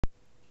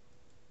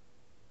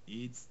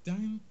It's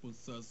time for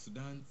South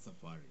Sudan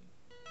Safari.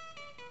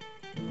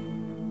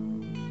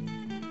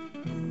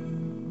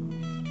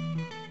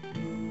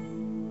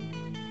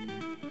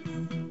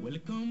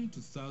 Welcome to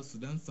South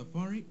Sudan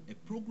Safari, a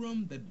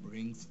program that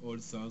brings all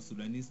South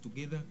Sudanese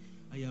together.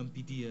 I am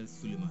PTS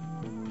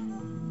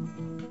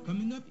Suleiman.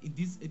 Coming up in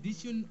this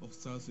edition of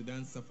South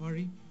Sudan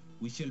Safari,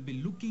 we shall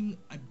be looking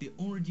at the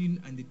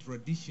origin and the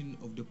tradition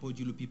of the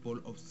Pojulu people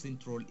of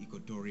Central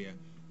Equatoria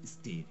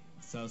State.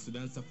 South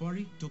Sudan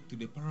Safari talked to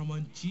the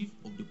paramount chief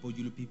of the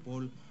Pojulu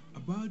people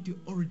about the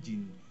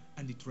origin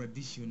and the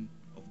tradition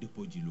of the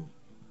Pojulu.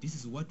 This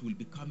is what will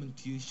be coming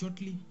to you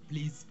shortly.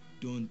 Please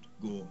don't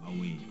go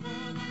away.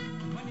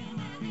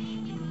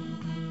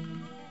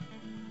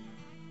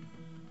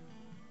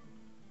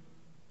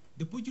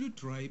 The Pojulu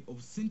tribe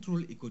of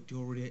Central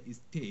Equatoria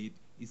State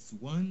is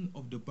one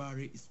of the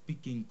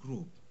Bari-speaking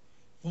group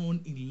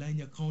found in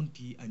Lanya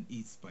County and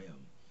East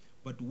Payam.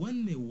 But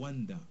one may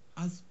wonder,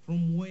 as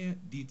from where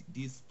did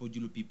these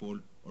Pojulu people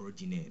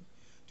originate?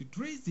 To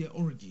trace their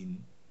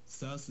origin,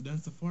 South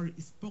Sudan Safari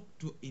spoke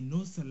to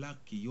Enosa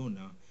Laki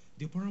Yona,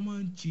 the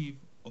paramount chief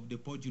of the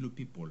Pojulu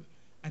people,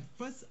 and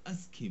first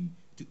asked him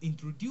to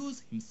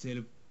introduce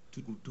himself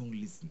to Gurtong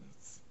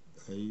listeners.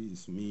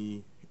 It's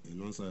me,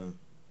 Enosa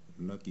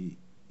Laki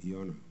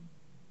Yona,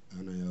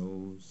 and I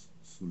was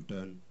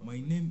Sultan. My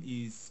name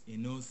is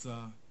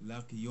Enosa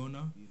Laki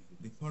Yona,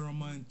 the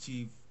paramount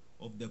chief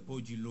of the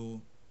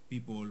Pojulu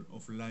people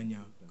of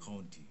Lanya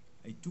County.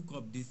 I took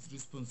up this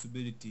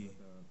responsibility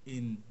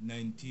in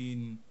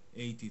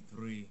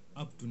 1983.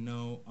 Up to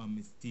now,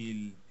 I'm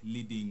still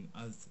leading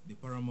as the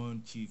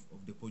paramount chief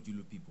of the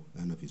Pojulu people.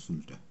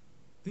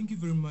 Thank you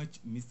very much,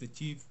 Mr.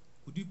 Chief.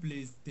 Could you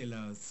please tell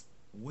us,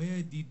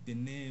 where did the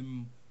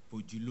name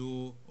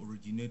Pojulu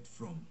originate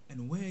from?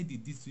 And where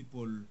did these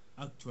people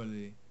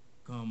actually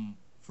come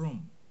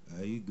from?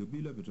 I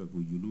gabila bita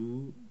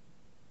Pojulu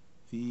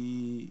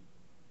fi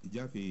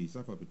Jafi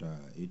Safa bita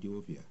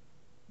Ethiopia.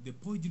 The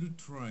Pojulu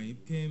tribe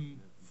came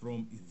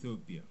from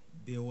Ethiopia.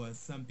 There were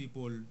some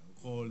people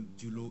called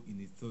Julu in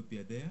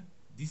Ethiopia there.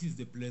 This is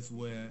the place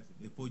where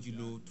the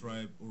Pojulu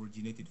tribe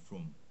originated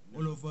from.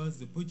 All of us,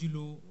 the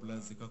Pojulu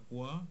plus the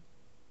Kakwa,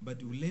 but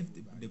we left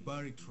the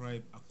Bari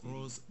tribe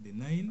across the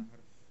Nile,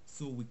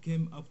 so we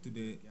came up to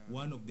the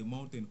one of the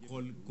mountain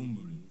called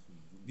Gumbri.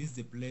 This is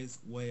the place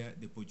where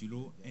the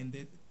Pojulu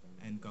ended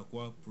and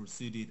Kakwa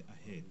proceeded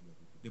ahead.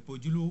 The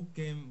Pojulu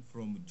came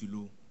from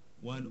Julu,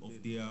 one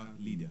of their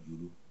leaders.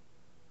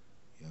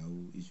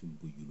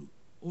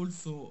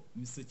 Also,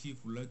 Mr.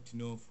 Chief, would like to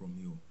know from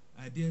you,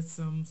 are there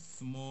some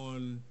small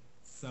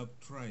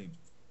sub-tribes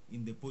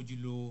in the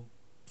Pojulu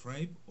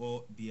tribe,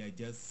 or they are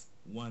just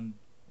one,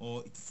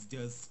 or it's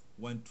just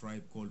one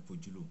tribe called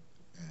Pojulu?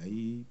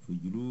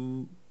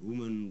 Pojulu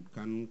woman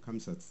kan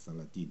kamsat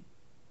salatin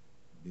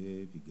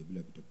be fi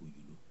gabila bita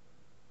Pojulu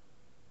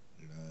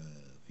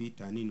fi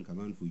tanin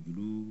kaman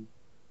Pojulu.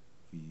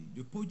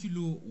 The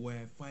Pojulu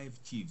were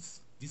 5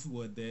 chiefs. These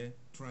were the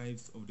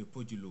tribes of the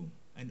Pojulu.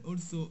 And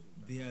also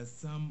there are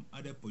some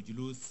other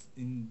Pojulus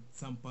in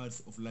some parts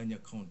of Lanya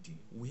County.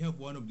 We have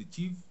one of the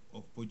chief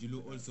of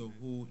Pojulu also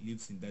who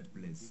lives in that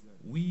place.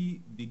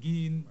 We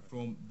begin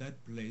from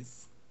that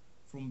place.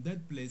 From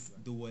that place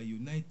they were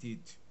united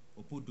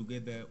or put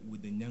together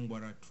with the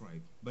Nyangwara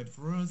tribe. But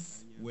for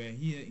us, we're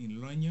here in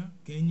Lanya,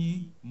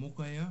 Kenyi,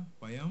 Mukaya,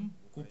 Payam,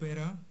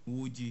 Kopera,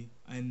 Wuji,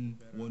 and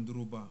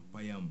Wonduruba,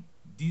 Payam.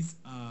 These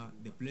are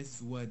the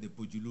places where the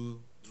Pojulu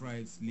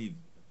tribes live.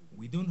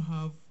 We don't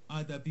have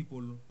other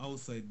people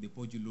outside the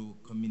Pojulu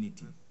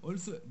community.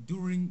 Also,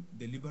 during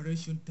the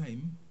liberation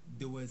time,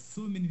 there were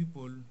so many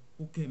people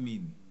who came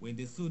in. When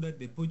they saw that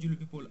the Pojulu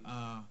people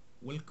are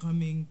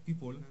welcoming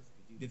people,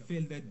 they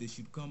felt that they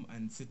should come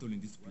and settle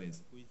in this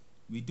place.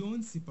 We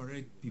don't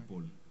separate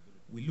people.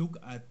 We look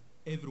at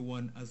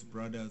everyone as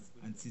brothers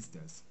and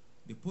sisters.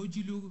 The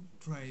Pojulu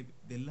tribe,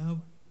 they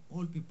love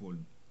all people.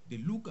 They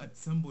look at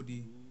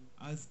somebody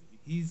as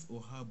his or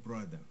her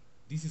brother.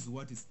 This is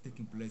what is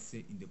taking place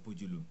in the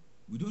Pojulu.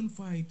 We don't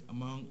fight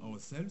among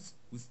ourselves.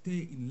 We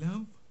stay in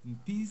love, in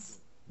peace.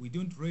 We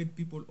don't raid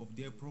people of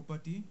their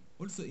property.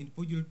 Also in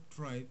Pojulu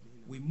tribe,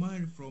 we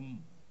marry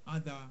from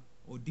other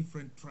or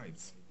different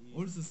tribes.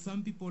 Also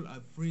some people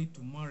are free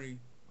to marry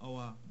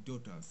our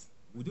daughters.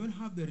 We don't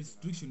have the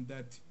restriction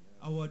that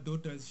our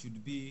daughters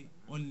should be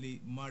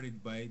only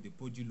married by the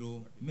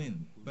Pojulu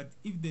men. But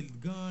if the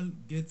girl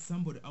gets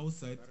somebody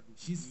outside,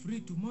 she's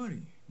free to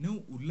marry.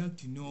 Now we'd like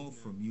to know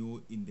from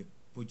you, in the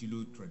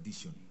Pojulu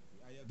tradition,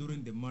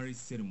 during the marriage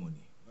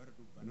ceremony,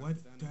 what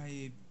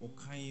type or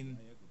kind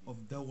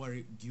of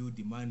dowry do you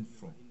demand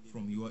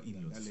from your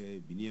in-laws?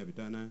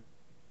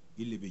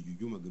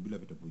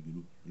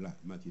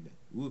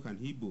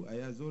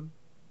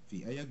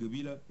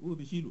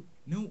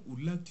 Now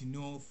we'd like to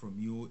know from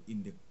you,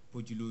 in the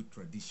Pojulu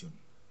tradition,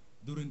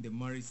 during the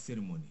marriage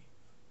ceremony,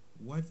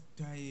 what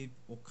type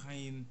or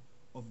kind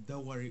of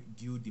dowry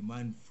do you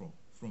demand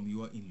from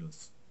your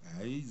in-laws?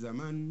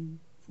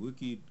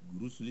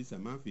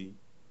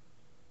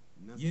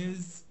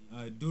 Yes,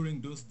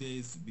 during those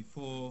days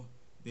before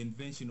the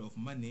invention of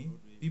money,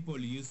 people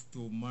used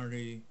to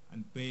marry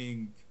and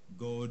paying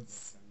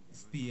goats,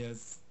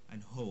 spears,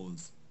 and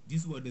hoes.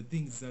 These were the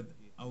things that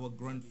our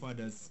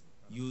grandfathers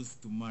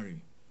used to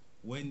marry.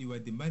 When you were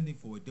demanding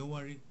for a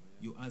dowry,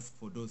 you asked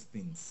for those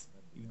things.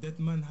 If that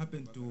man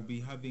happened to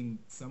be having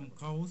some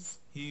cows,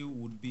 he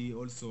would be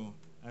also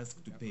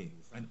asked to pay,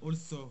 and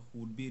also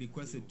would be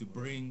requested to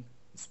bring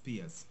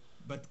spears.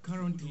 But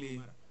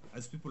currently,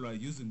 as people are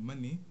using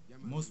money,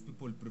 most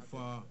people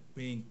prefer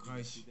paying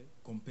cash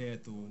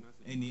compared to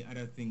any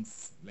other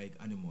things like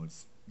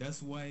animals.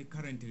 That's why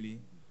currently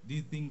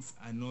these things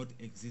are not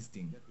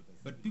existing.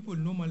 But people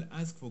normally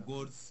ask for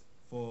gods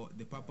for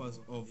the purpose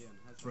of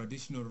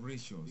traditional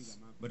rituals.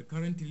 But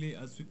currently,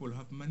 as people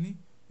have money,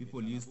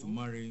 people used to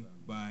marry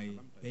by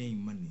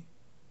paying money.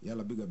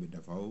 Yala biga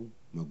bedafao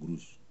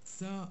magrus.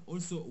 Sir,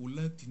 also would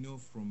like to know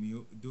from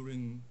you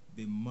during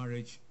the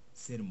marriage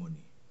ceremony,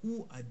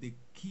 who are the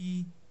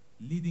key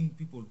leading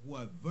people who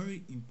are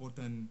very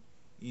important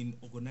in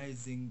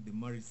organizing the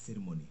marriage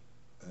ceremony?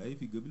 If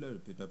gabila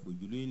peta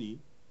Pojulu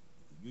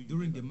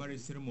During the marriage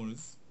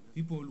ceremonies,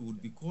 people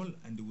would be called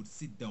and they would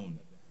sit down,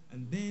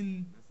 and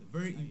then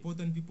very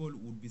important people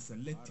would be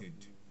selected.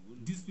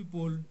 These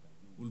people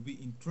will be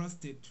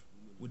entrusted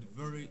with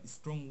very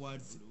strong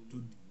words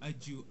to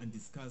argue and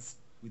discuss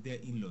with their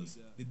in-laws.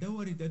 The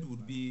dowry that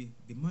would be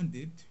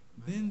demanded,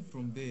 then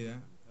from there,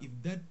 if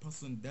that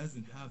person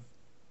doesn't have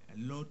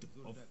a lot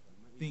of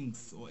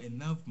things or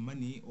enough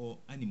money or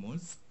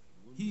animals,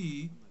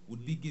 he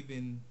would be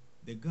given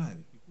the girl.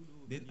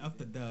 Then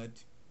after that,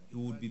 he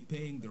would be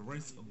paying the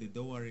rest of the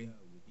dowry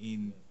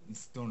in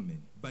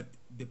installment. But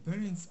the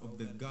parents of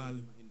the girl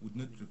would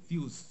not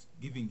refuse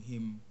giving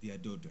him their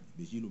daughter.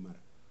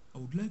 I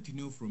would like to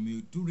know from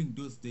you, during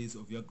those days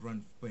of your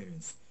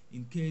grandparents,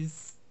 in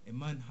case a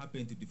man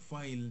happened to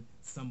defile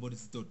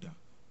somebody's daughter,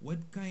 what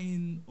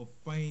kind of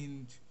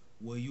fine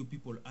were you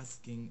people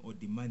asking or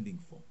demanding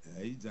for?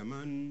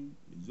 Zaman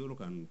zolo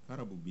kan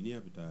karabu binia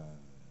bita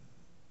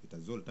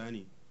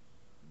zoltani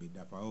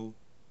bedafao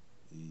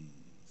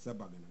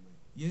sabagana.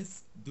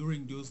 Yes,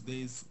 during those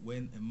days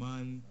when a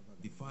man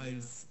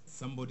defiles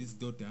somebody's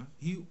daughter,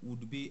 he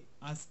would be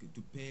asked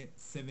to pay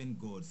 7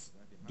 gods.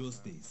 Those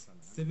days,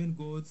 7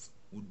 gods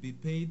would be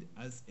paid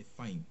as a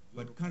fine.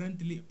 But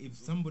currently, if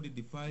somebody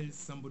defiles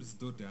somebody's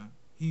daughter,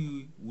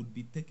 he would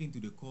be taken to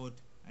the court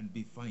and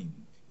be fined.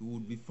 He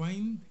would be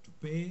fined to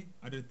pay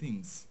other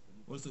things.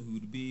 Also, he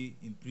would be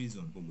in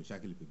prison.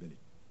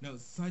 Now,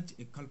 such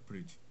a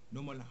culprit,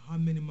 normally how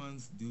many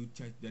months do you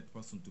charge that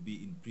person to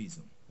be in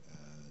prison?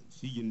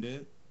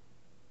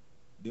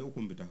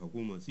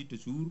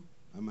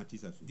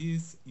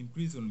 This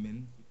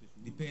imprisonment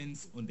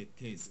depends on the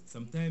case.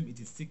 Sometimes it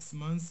is 6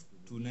 months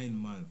to 9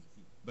 months.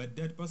 But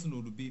that person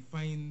would be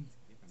fined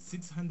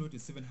 600 to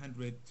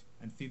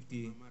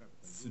 750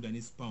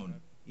 Sudanese pound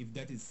if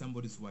that is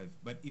somebody's wife.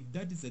 But if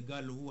that is a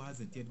girl who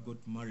hasn't yet got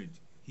married,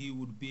 he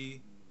would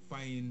be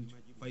fined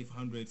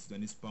 500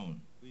 Sudanese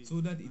pound,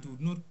 so that it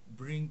would not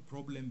bring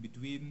problem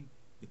between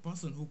the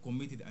person who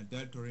committed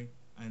adultery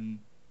and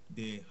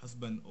the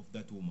husband of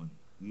that woman.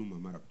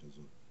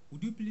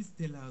 Would you please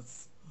tell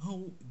us,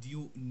 how do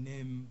you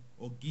name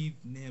or give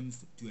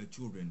names to your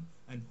children,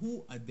 and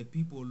who are the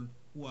people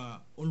who are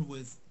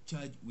always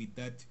charged with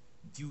that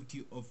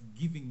duty of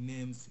giving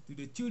names to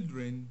the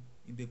children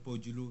in the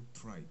Pojulu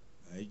tribe?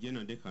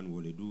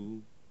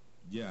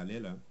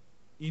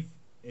 If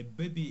a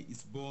baby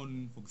is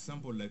born, for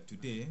example, like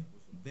today,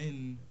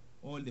 then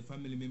all the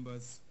family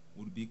members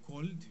would be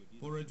called,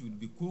 porridge would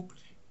be cooked,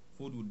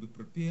 food would be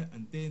prepared,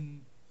 and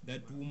then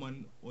that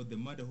woman or the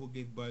mother who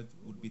gave birth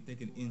would be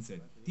taken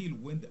inside till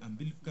when the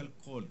umbilical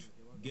cord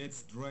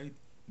gets dried,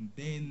 and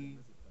then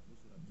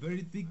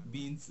very thick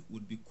beans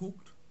would be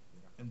cooked,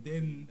 and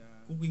then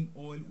cooking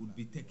oil would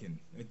be taken.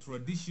 A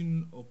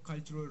tradition or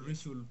cultural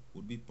ritual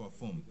would be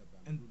performed,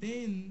 and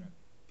then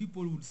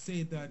people would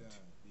say that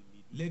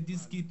let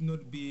this kid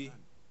not be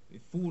a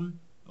fool,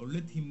 or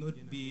let him not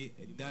be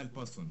a dull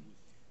person.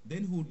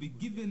 Then he would be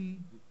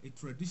given a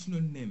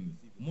traditional name.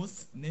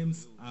 Most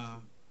names are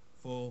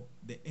for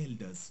the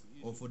elders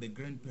or for the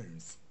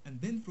grandparents, and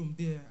then from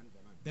there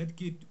that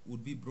kid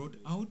would be brought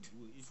out,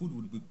 food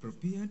would be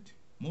prepared,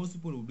 most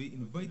people would be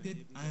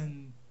invited,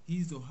 and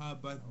his or her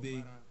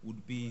birthday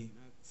would be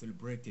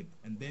celebrated,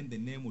 and then the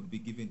name would be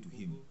given to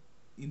him.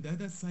 In the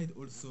other side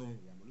also,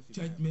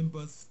 church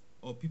members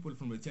or people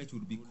from the church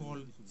would be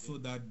called, so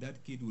that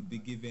that kid would be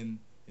given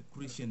a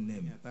Christian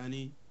name.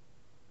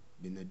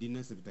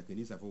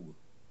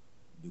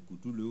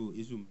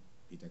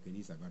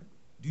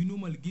 Do you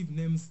normally give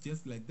names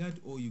just like that,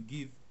 or you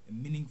give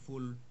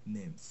meaningful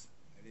names?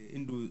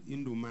 We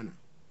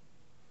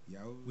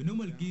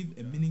normally give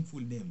a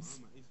meaningful names.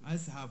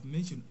 As I have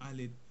mentioned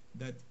earlier,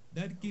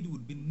 that kid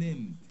would be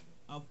named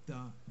after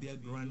their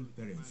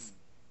grandparents.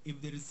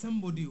 If there is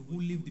somebody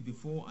who lived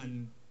before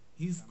and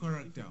his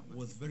character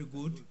was very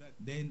good,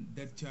 then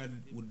that child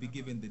would be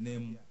given the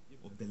name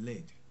of the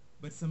late.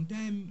 But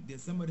sometimes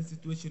there's some other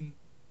situation,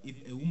 if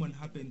a woman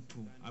happened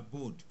to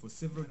abort for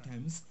several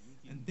times,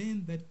 and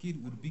then that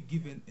kid would be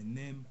given a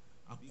name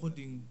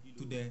according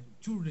to the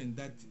children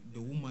that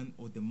the woman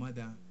or the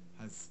mother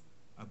has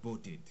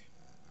aborted.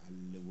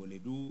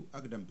 Al-waledu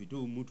agdam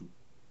pito mutu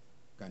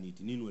kan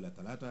itinin wala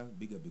talata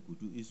biga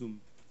bekutu isum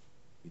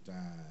ita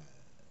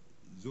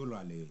zolo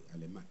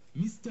aleman.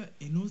 Mr.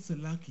 Enosa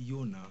Laki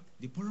Yona,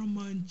 the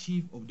paramount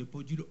chief of the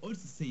Pojulu,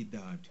 also said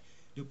that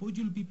the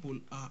Pojulu people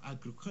are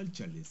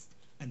agriculturalists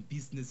and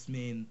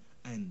businessmen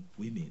and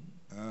women.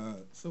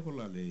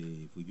 Sokola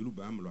le Pojulu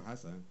baam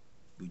lohasa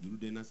Pojulu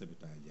dena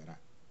sebeta jara.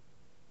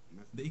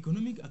 The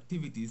economic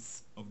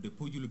activities of the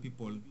Pojulu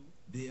people,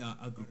 they are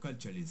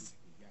agriculturalists.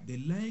 They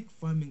like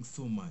farming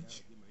so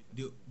much.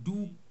 They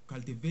do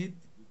cultivate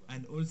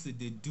and also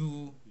they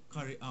do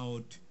carry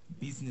out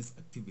business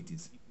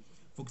activities.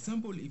 For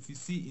example, if you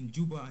see in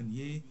Juba and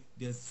Ye,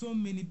 there are so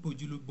many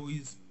Pojulu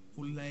boys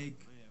who like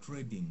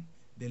trading.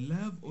 They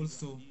love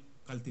also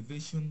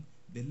cultivation.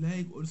 They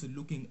like also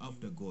looking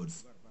after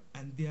goats.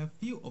 And there are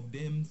few of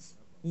them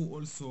who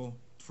also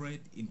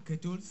trade in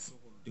cattle.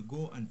 They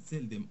go and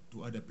sell them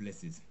to other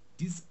places.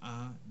 These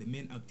are the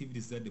main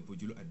activities that the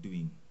Pojulu are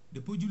doing. The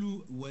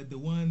Pojulu were the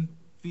one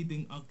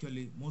feeding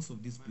actually most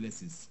of these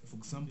places. For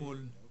example,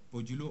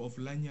 Pojulu of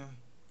Lanya,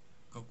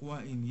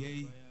 Kakwa in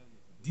Ye,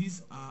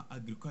 these are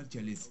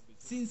agriculturalists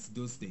since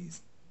those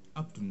days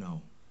up to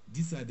now.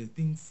 These are the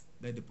things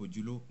that the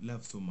Pojulu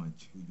love so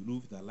much.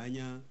 Pojulu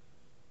Lanya,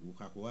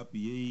 Kakwa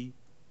PA,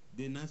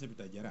 they nasa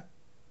jara.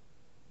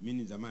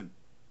 Mini zaman.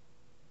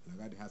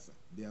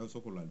 They are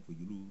also called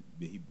Pojulu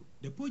Behibo.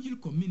 The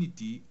Pojulu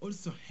community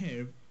also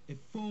have a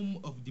form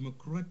of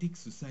democratic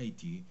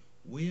society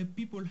where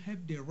people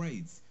have the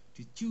rights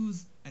to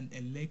choose and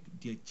elect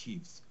their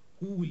chiefs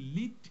who will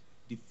lead,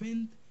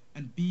 defend,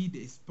 and be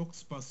the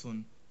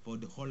spokesperson for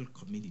the whole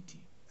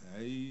community.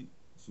 Ai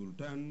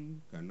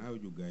Sultan kanao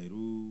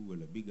jugairu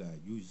wala biga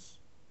use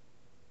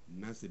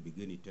nase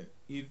beginite.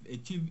 If a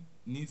chief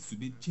needs to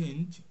be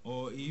changed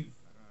or if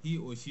he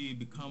or she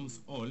becomes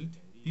old,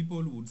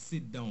 people would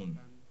sit down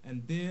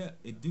and there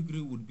a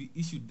decree would be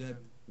issued that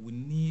we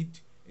need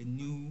a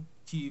new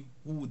chief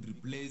who would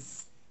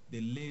replace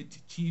the late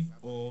chief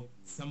or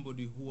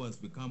somebody who has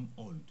become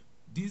old.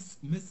 This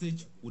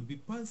message would be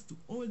passed to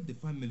all the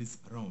families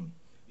around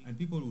and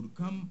people would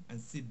come and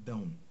sit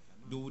down.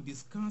 They would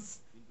discuss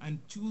and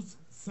choose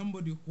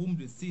somebody whom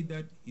they see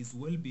that is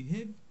well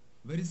behaved,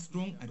 very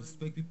strong and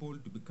respect people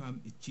to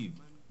become a chief.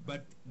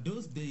 But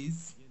those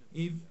days,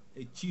 if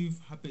a chief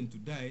happened to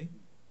die,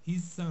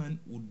 his son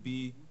would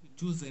be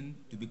chosen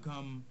to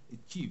become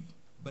a chief.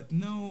 But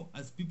now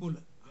as people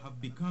have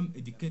become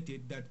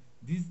educated that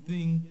this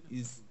thing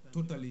is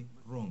totally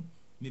wrong.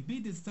 Maybe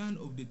the son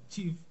of the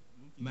chief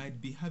might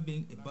be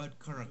having a bad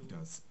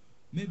characters.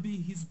 Maybe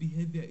his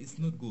behavior is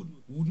not good.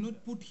 We would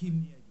not put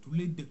him to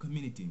lead the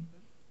community.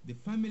 The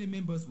family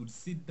members would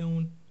sit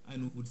down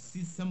and would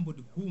see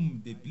somebody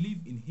whom they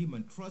believe in him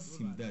and trust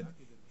him that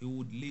he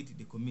would lead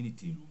the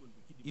community.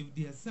 If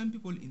there are some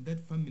people in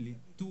that family,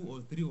 2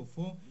 or 3 or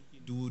 4,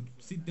 they would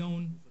sit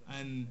down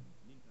and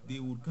they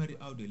would carry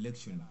out the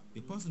election.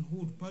 The person who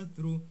would pass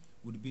through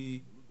would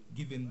be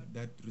given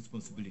that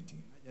responsibility.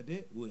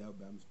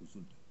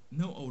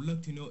 Now I would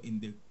like to know, in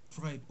the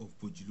tribe of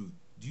Pojulu,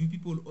 do you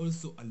people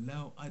also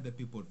allow other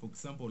people, for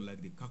example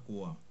like the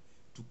Kakwa,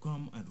 to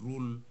come and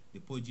rule the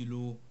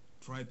Pojulu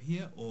tribe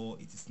here, or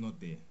it is not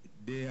there?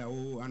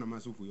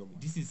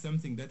 This is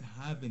something that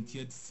I haven't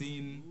yet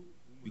seen,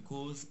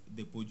 because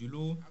the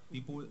Pojulu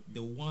people, they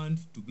want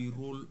to be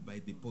ruled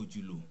by the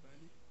Pojulu.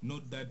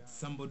 Not that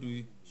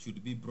somebody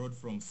should be brought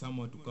from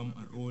somewhere to come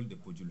and rule the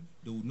Pojulu.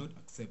 They would not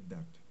accept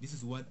that. This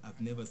is what I've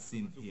never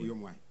seen here.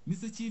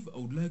 Mr. Chief, I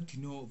would like to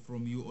know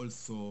from you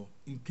also,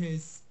 in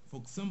case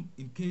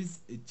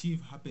a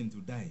chief happened to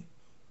die,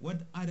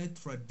 what other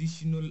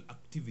traditional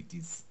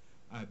activities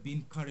are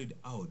being carried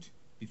out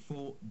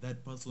before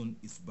that person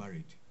is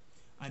buried?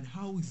 And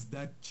how is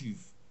that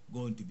chief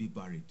going to be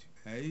buried?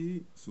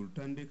 Hai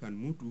Sultan de kan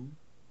mutu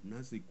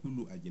nase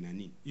kulu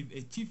ajinani. If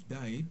a chief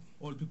died,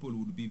 all people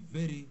would be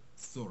very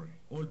sorry.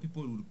 All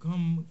people would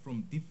come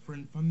from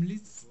different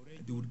families.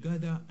 They would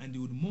gather and they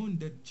would mourn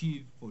that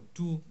chief for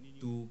 2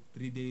 to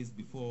 3 days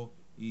before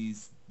he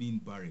is being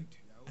buried.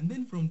 And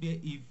then from there,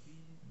 if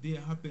there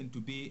happen to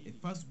be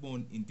a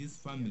firstborn in this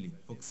family,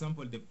 for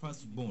example the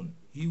firstborn,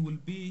 he will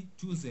be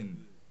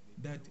chosen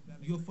that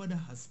your father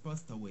has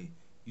passed away.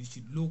 You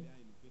should look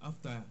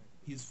after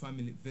his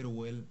family very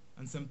well.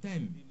 And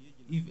sometimes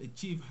if a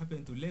chief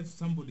happen to leave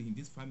somebody in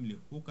this family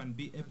who can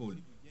be able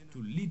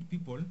to lead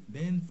people,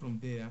 then from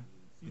there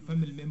the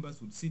family members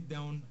would sit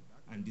down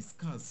and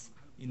discuss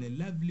in a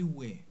lovely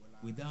way,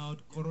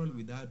 without quarrel,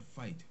 without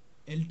fight.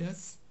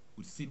 Elders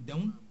would sit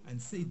down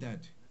and say that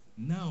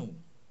now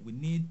we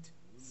need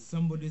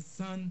somebody's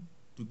son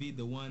to be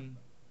the one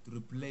to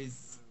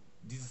replace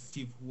this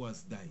chief who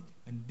has died.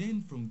 And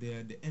then from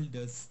there the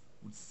elders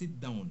would sit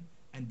down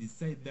and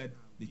decide that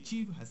the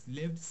chief has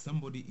left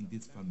somebody in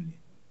this family.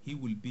 He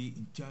will be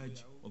in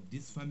charge of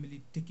this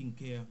family, taking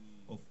care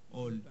of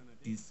all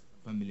these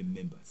family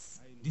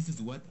members. This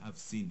is what I've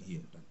seen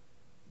here.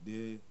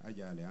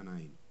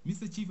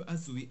 Mr. Chief,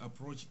 as we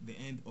approach the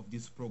end of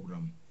this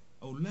program,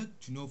 I would like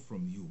to know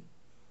from you,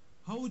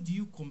 how do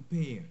you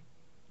compare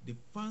the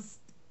first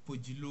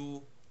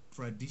Pojulu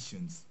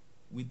traditions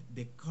with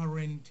the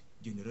current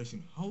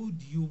generation? How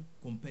do you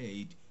compare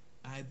it?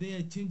 Are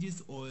there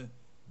changes or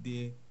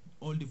the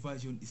old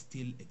version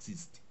still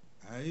exists?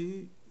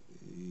 Ai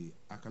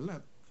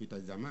akhlaq fita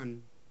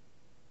zaman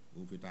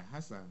ufita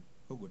hasa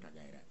hugo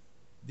tagayrat.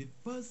 The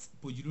first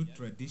Pojulu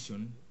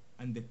tradition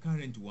and the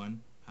current one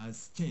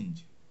has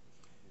changed.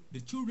 The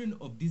children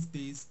of these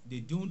days, they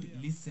don't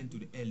listen to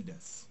the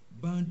elders,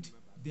 but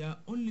there are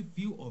only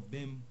few of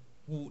them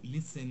who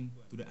listen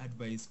to the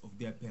advice of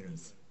their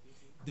parents.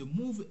 They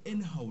move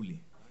anyhowly.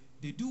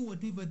 They do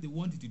whatever they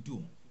want to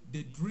do.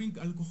 They drink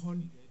alcohol,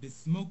 they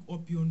smoke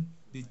opium,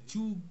 they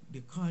chew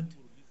the cud.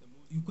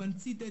 You can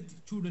see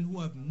that children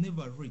who have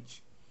never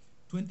reached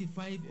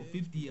 25 or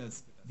 50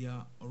 years, they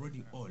are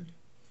already old.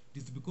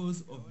 This is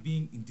because of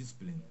being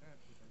indisciplined.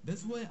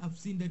 That's why I've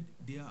seen that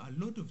there are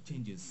a lot of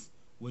changes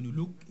when you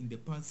look in the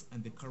past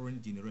and the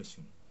current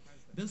generation.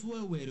 That's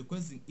why we're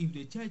requesting if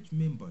the church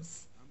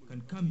members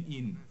can come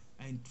in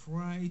and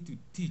try to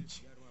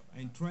teach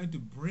and try to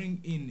bring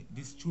in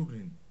these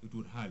children, it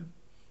would help.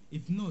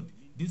 If not,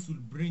 this will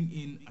bring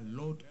in a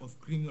lot of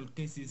criminal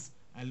cases,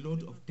 a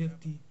lot of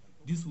theft.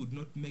 This would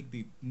not make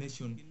the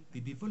nation to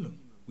develop.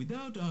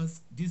 Without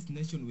us, this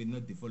nation will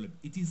not develop.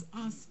 It is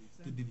us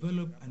to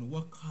develop and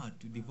work hard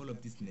to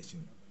develop this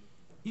nation.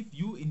 If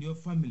you in your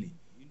family,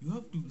 you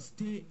have to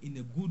stay in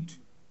a good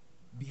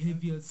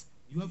behaviors,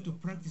 you have to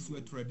practice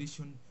your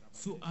tradition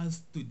so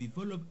as to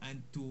develop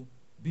and to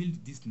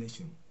build this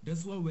nation.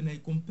 That's why when I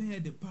compare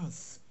the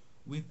past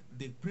with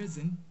the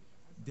present,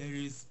 there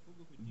is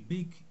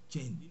big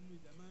change.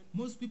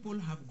 Most people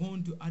have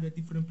gone to other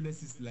different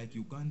places like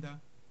Uganda,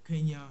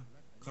 Kenya,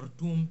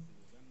 Khartoum.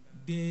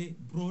 They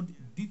brought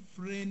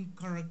different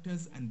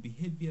characters and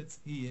behaviors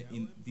here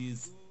in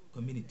this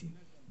community.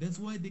 That's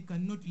why they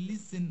cannot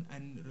listen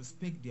and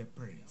respect their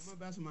parents.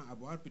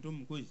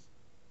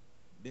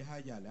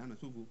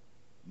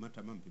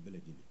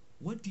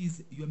 What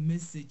is your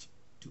message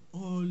to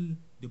all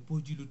the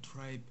Pojulu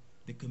tribe,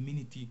 the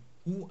community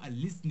who are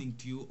listening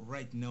to you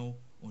right now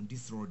on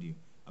this radio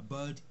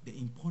about the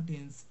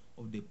importance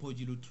of the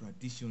Pojulu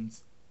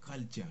traditions,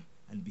 culture,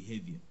 and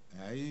behavior?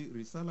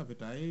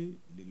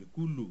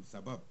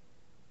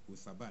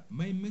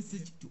 My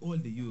message to all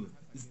the youth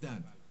is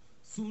that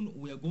soon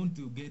we are going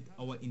to get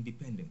our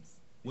independence.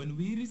 When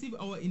we receive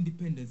our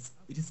independence,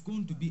 it is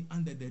going to be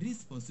under the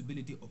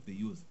responsibility of the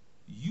youth.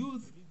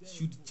 Youth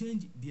should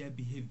change their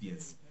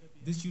behaviors.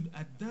 They should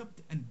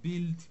adapt and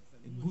build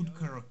good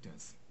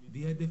characters.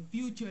 They are the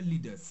future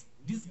leaders.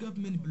 This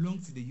government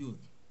belongs to the youth.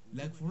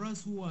 Like for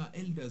us who are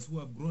elders who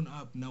have grown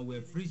up now, we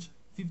have reached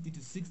 50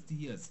 to 60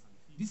 years.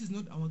 This is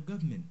not our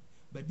government,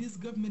 but this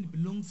government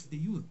belongs to the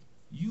youth.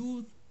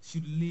 Youth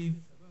should leave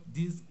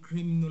this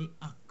criminal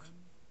act.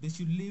 They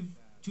should leave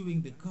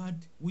chewing the cud,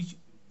 which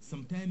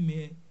sometimes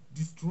may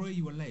destroy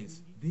your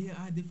lives. They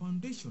are the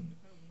foundation.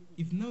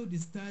 If now they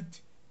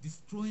start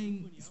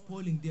destroying,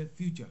 spoiling their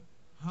future,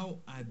 how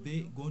are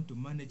they going to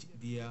manage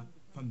their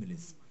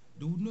families?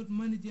 They would not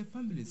manage their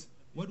families.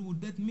 What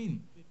would that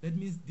mean? That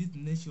means this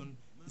nation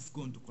is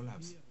going to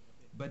collapse.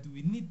 But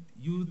we need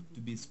youth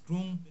to be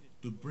strong,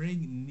 to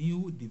bring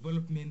new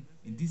development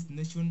in this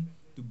nation,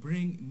 to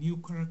bring new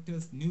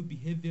characters, new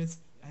behaviors,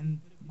 and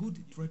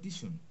good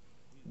tradition.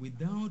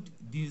 Without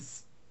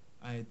this,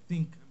 I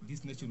think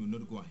this nation will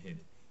not go ahead.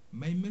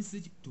 My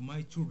message to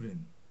my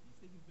children,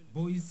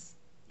 boys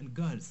and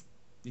girls,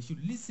 they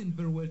should listen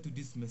very well to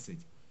this message.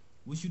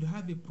 We should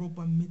have a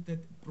proper method,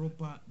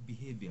 proper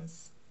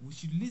behaviors. We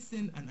should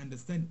listen and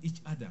understand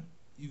each other.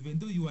 Even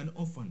though you are an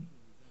orphan,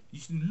 you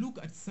should look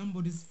at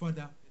somebody's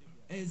father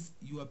as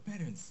your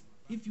parents.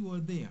 If you are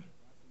there,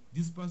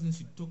 this person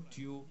should talk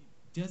to you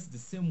just the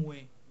same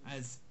way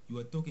as you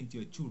are talking to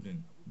your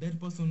children. That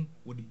person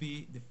would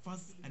be the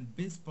first and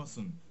best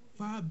person,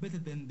 far better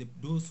than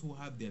those who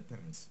have their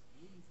parents.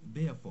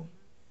 Therefore,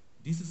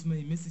 this is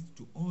my message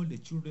to all the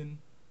children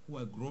who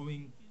are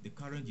growing the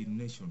current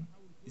generation,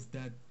 is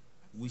that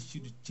we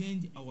should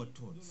change our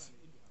thoughts,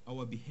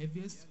 our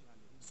behaviors,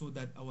 so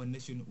that our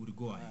nation would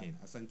go ahead.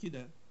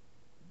 Asankida,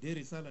 de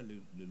risala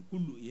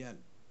kullu iyal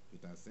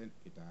ita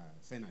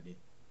senade.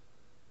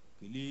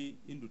 Kili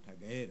indu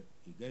tagayer,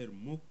 igayer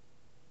muk,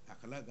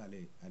 akhlaq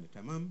ale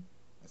tamam,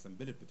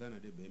 asambele pitana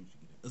de behem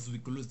shigida. As we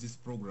close this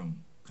program,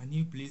 can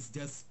you please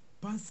just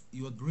pass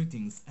your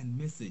greetings and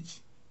message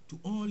to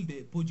all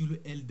the Pojulu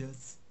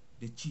elders,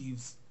 the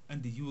chiefs,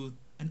 and the youth,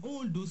 and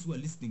all those who are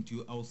listening to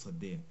you outside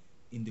there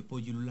in the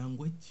Pojulu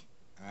language?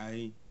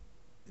 Ai,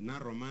 na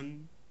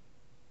roman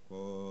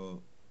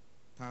ko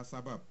ta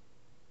sabab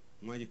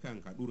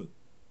ngajikan kadure.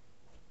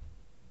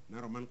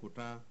 Na roman ko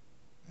ta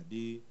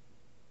adi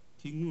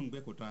tingun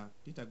be ko ta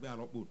tita be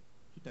alobut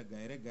tita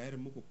gaire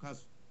muko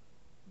kasu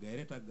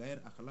gaire ta gaire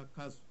akhlaq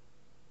kasu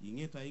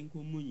ingeta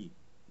inko munyi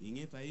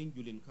ingeta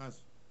julin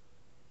kasu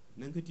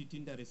nankati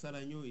tinda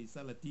risala nyo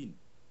isalatin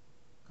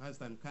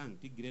kastan kang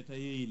ti greta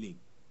yeling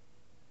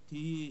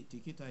ti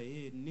tikita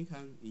ye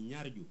nikang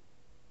inyarju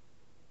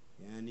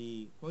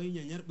yani koy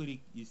nyanyar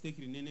berik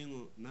istekri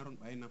nenengo naron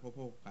bay na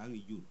popo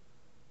kangi jur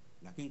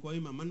lakin koy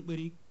man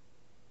berik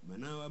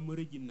mana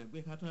amurejin na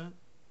be kata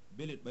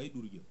belet bay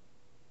durjo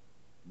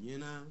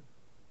nyena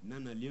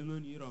nana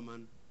lengon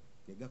iroman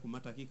ke gaku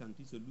mataki kan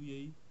ti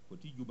seluye ko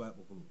ti juba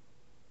bokulu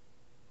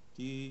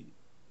ti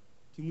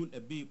timun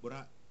ebbe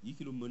bura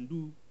yikilo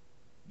mandu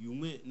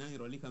yume na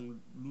iroli kan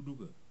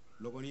luduga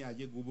logon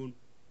yaje gubun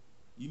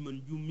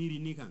yiman jumiri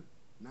ni kan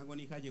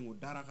nagoni kaje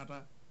ngudara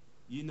kata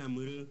yina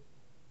mure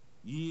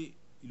yi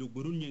ilo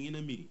borun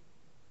nyengina miri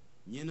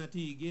nyena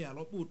ti ge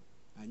aloput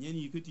anyen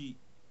yikati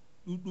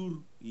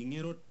tutur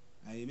yingerot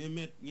ay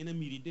memet nyena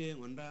miri de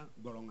ngonda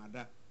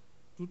golongada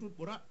tutut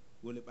pura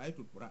wole bay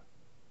tut pura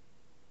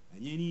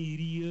anyeni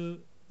riya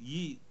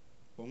yi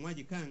ko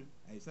ngaji kan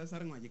ay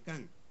sasar ngaji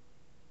kan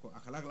ko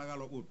akhlaq laga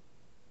loput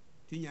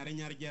ti nyare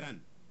nyar jeran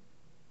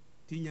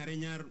ti nyare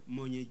nyar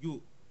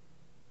monyeju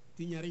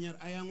ti nyare nyar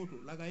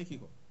ayangutu laga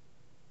ikiko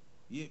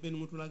ye ben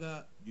mutu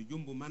laga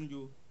jujumbu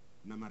manju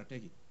na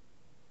marteki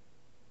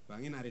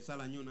bangina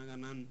risala nyu naga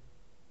nan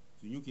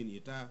sunyukin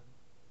ita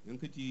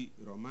yankati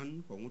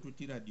roman ko mutu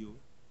ti radio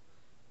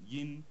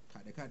yin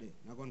kade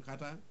nagon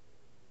kata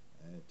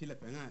tila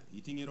penga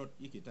itingirot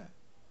ikita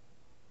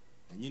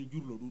anyin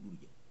jurlo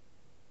dudurje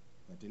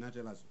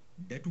patinate laso.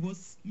 That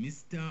was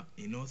Mr.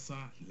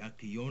 Enosa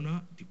Laki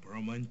Yona, the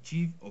paramount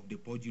chief of the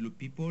Pojulu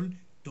people,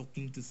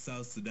 talking to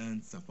South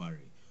Sudan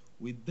Safari.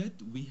 With that,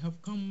 we have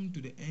come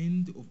to the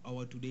end of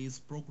our today's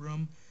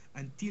program.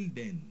 Until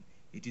then,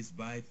 it is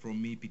bye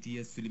from me,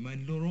 P.T.S.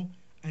 Suleiman Loro,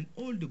 and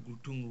all the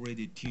Gurtung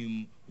Radio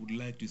team would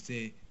like to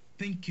say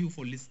thank you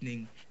for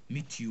listening.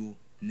 Meet you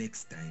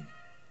next time.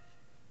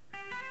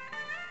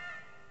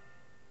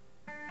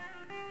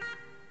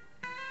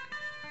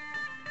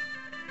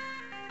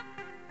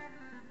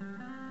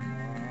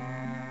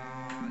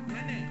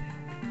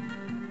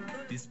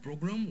 This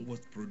program was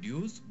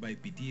produced by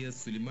P.T.S.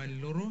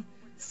 Suleiman Loro,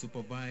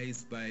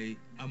 supervised by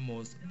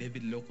Amos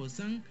David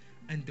Lokosang,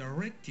 and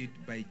directed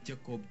by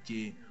Jacob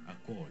J.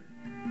 Akol.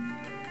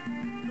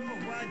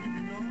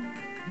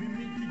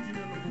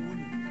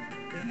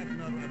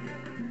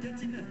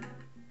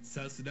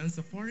 South Sudan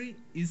Safari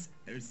is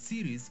a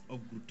series of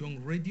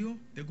Gurtung Radio.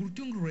 The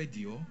Gurtung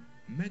Radio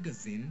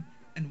magazine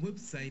and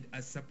website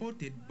are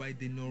supported by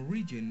the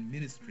Norwegian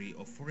Ministry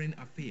of Foreign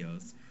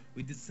Affairs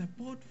with the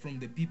support from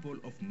the people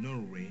of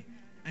Norway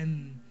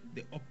and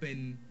the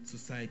Open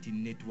Society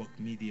Network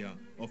Media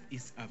of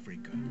East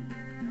Africa.